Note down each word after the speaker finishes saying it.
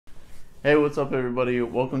Hey, what's up, everybody?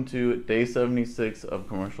 Welcome to day 76 of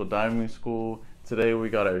commercial diving school. Today we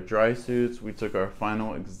got our dry suits, we took our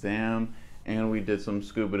final exam, and we did some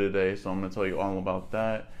scuba today, so I'm going to tell you all about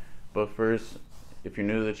that. But first, if you're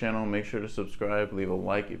new to the channel, make sure to subscribe, leave a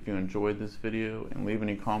like if you enjoyed this video, and leave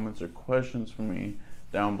any comments or questions for me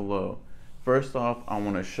down below. First off, I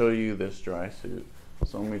want to show you this dry suit.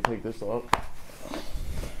 So let me take this off.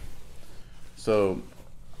 So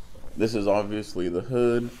this is obviously the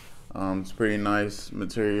hood. It's pretty nice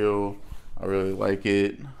material. I really like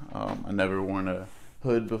it. I never worn a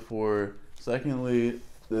hood before. Secondly,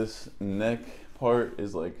 this neck part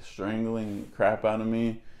is like strangling the crap out of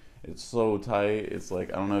me. It's so tight. It's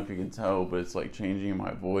like, I don't know if you can tell, but it's like changing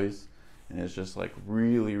my voice, and it's just like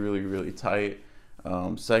really tight.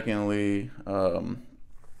 Secondly,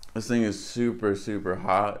 this thing is super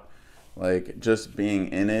hot. Like, just being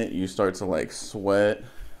in it, you start to like sweat.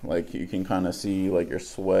 Like, you can kind of see like your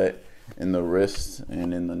sweat in the wrist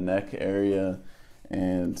and in the neck area,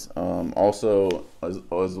 and also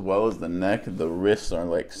as well as the neck, the wrists are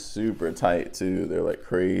like super tight too. They're like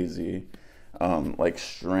crazy, like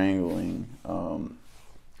strangling,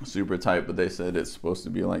 super tight. But they said it's supposed to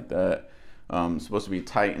be like that. It's supposed to be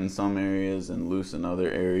tight in some areas and loose in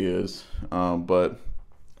other areas. But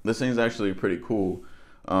this thing's actually pretty cool.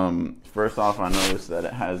 First off, I noticed that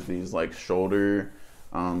it has these like shoulder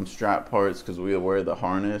strap parts, because we wear the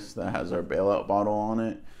harness that has our bailout bottle on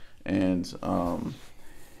it, and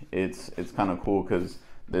it's kind of cool because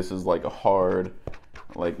this is like a hard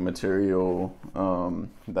like material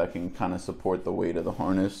that can kind of support the weight of the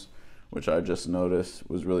harness, which I just noticed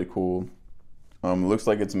was really cool. It looks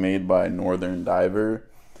like it's made by Northern Diver,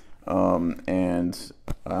 and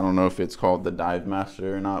I don't know if it's called the Dive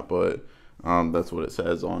Master or not, but that's what it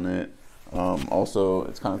says on it. Also,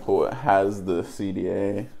 it's kind of cool. It has the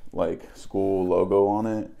CDA like school logo on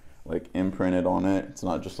it, like imprinted on it. It's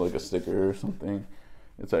not just like a sticker or something.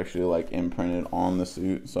 It's actually like imprinted on the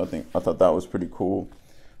suit. So I thought that was pretty cool.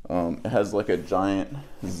 It has like a giant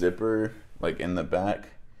zipper like in the back.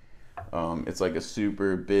 It's like a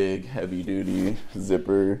super big, heavy duty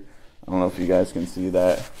zipper. I don't know if you guys can see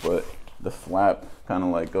that, but the flap kind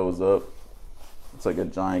of like goes up. It's like a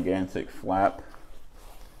gigantic flap.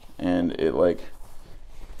 And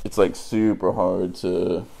it's like super hard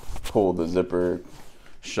to pull the zipper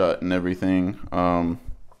shut and everything. And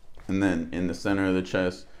then in the center of the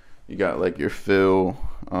chest, you got like your fill,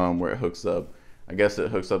 where it hooks up. I guess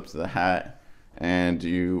it hooks up to the hat, and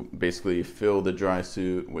you basically fill the dry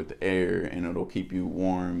suit with air, and it'll keep you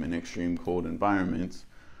warm in extreme cold environments.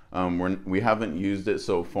 We haven't used it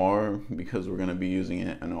so far because we're going to be using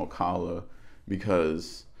it in Ocala,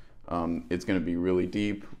 because it's going to be really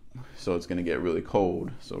deep, so it's going to get really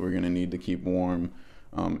cold, so we're going to need to keep warm.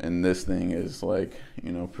 And this thing is like,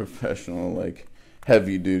 you know, professional, like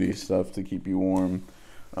heavy duty stuff to keep you warm.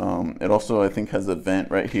 It also, I think, has a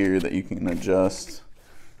vent right here that you can adjust.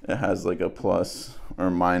 It has like a plus or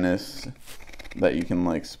minus that you can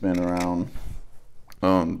like spin around.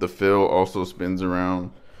 The fill also spins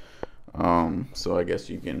around, so I guess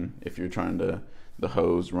you can, if you're trying to, the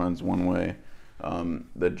hose runs one way.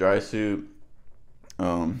 The dry suit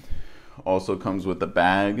also comes with a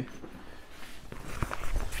bag.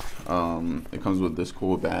 It comes with this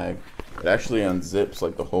cool bag. It actually unzips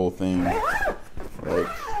like the whole thing. Like,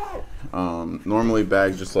 normally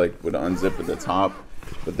bags just like would unzip at the top,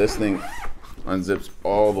 but this thing unzips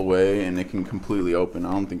all the way, and it can completely open.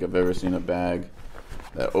 I don't think I've ever seen a bag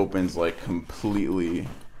that opens like completely.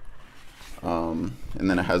 And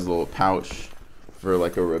then it has a little pouch for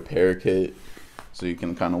like a repair kit, so you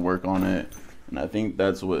can kind of work on it. And I think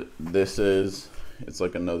that's what this is. It's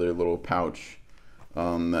like another little pouch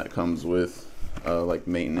that comes with like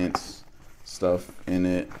maintenance stuff in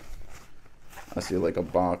it. I see like a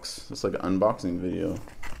box. It's like an unboxing video.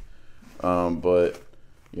 But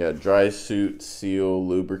yeah, dry suit seal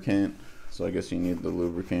lubricant. So I guess you need the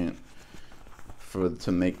lubricant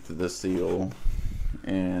to make the seal.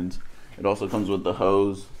 And it also comes with the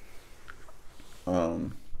hose,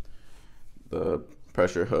 the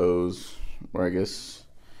pressure hose, where I guess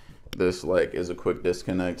this like is a quick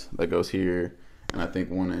disconnect that goes here, and I think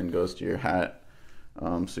one end goes to your hat,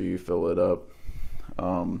 so you fill it up.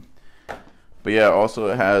 But yeah, also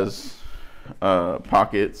it has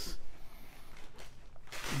pockets.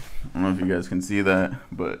 I don't know if you guys can see that,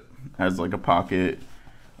 but it has like a pocket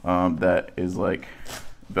that is like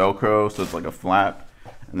Velcro, so it's like a flap.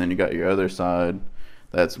 And then you got your other side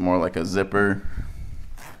that's more like a zipper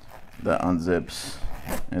that unzips.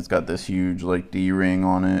 And it's got this huge like D-ring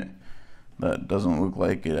on it that doesn't look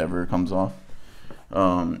like it ever comes off.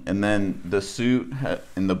 And then the suit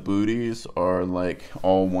and the booties are like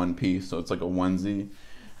all one piece, so it's like a onesie.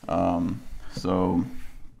 So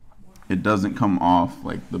it doesn't come off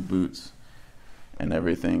like the boots and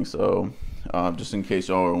everything. So just in case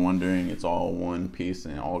y'all are wondering, it's all one piece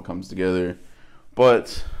and it all comes together.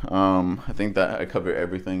 But I think that I covered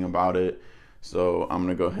everything about it. So I'm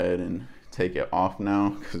gonna go ahead and take it off now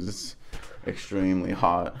because it's extremely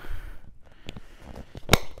hot.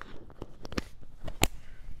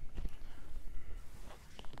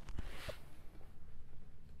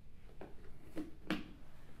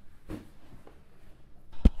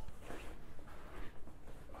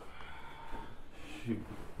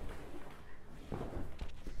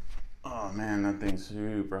 Oh man, that thing's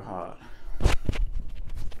super hot.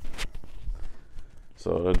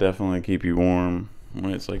 So it'll definitely keep you warm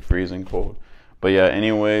when it's like freezing cold. But yeah,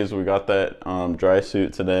 anyways, we got that dry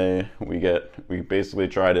suit today. We basically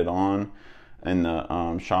tried it on in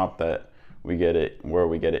the shop that we get it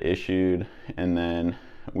issued, and then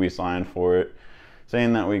we signed for it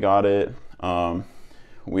saying that we got it.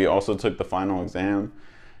 We also took the final exam.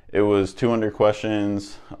 It was 200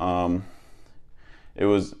 questions. It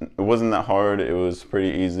wasn't that hard. It was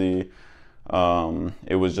pretty easy.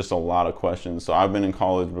 It was just a lot of questions. So I've been in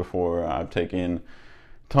college before. I've taken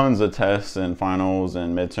tons of tests and finals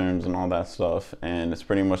and midterms and all that stuff, and it's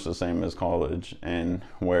pretty much the same as college. And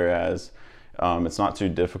whereas it's not too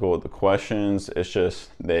difficult, the questions, it's just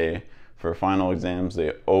for final exams,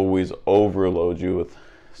 they always overload you with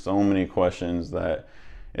so many questions that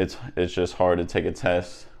it's just hard to take a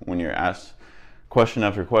test when you're asked question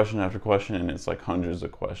after question after question, and it's like hundreds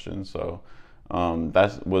of questions. So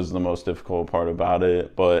that was the most difficult part about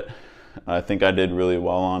it, but I think I did really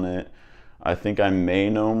well on it. I think I may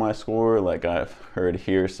know my score. Like, I've heard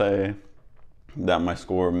hearsay that my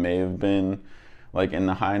score may have been like in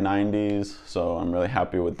the high 90s, so I'm really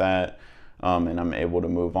happy with that, and I'm able to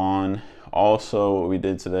move on. Also, what we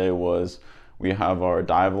did today was we have our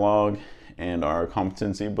dive log and our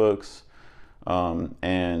competency books,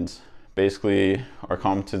 and basically our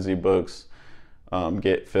competency books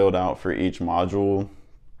get filled out for each module,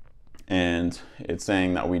 and it's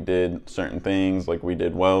saying that we did certain things, like we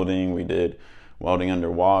did welding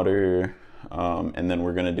underwater, and then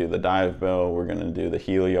we're going to do the dive bell, we're going to do the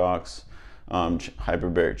heliox,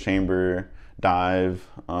 hyperbaric chamber dive,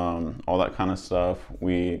 all that kind of stuff.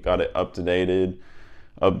 We got it updated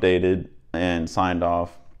and signed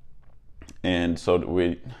off, and so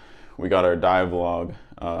we got our dive log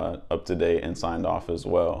up to date and signed off as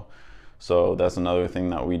well. So that's another thing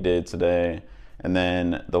that we did today. And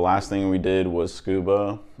then the last thing we did was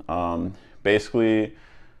scuba. Basically,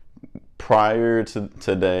 prior to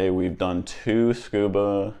today, we've done 2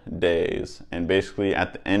 scuba days. And basically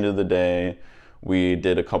at the end of the day, we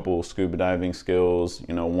did a couple scuba diving skills.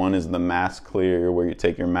 You know, one is the mask clear, where you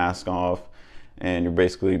take your mask off and you're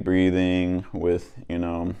basically breathing with, you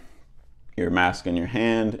know, your mask in your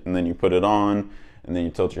hand, and then you put it on, and then you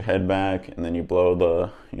tilt your head back, and then you blow the,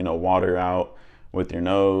 you know, water out with your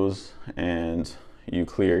nose, and you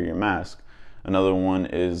clear your mask. Another one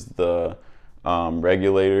is the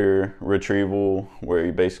regulator retrieval, where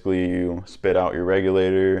you spit out your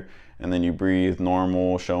regulator, and then you breathe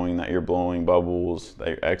normal, showing that you're blowing bubbles, that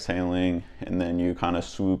you're exhaling, and then you kind of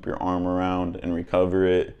swoop your arm around and recover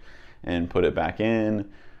it and put it back in.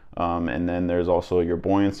 And then there's also your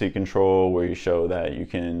buoyancy control, where you show that you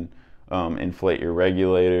can inflate your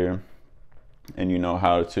regulator, and you know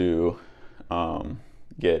how to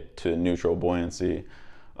get to neutral buoyancy.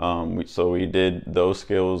 So we did those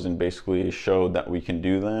skills and basically showed that we can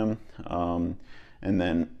do them. And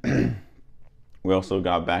then we also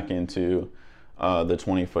got back into the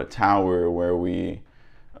 20-foot tower, where we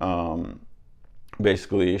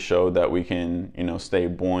basically showed that we can, you know, stay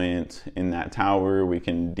buoyant in that tower. We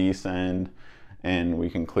can descend, and we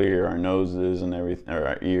can clear our noses and everything, or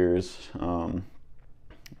our ears,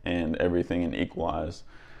 and everything, and equalize.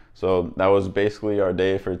 So that was basically our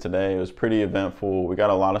day for today. It was pretty eventful. We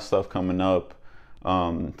got a lot of stuff coming up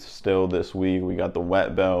still this week. We got the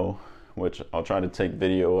wet bell, which I'll try to take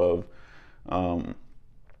video of.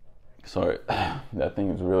 Sorry, that thing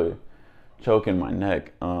is really choking my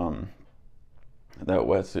neck. That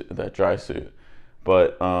wetsuit, that dry suit.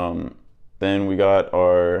 But then we got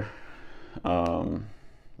our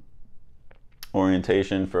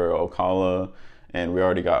orientation for Ocala, and we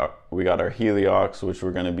got our heliox, which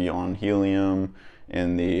we're going to be on helium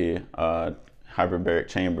in the hyperbaric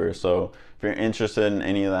chamber. So if you're interested in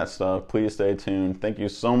any of that stuff, please stay tuned. Thank you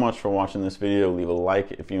so much for watching this video. Leave a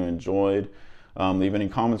like if you enjoyed. Leave any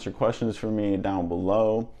comments or questions for me down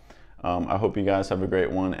below. I hope you guys have a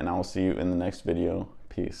great one, and I will see you in the next video.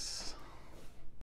 Peace.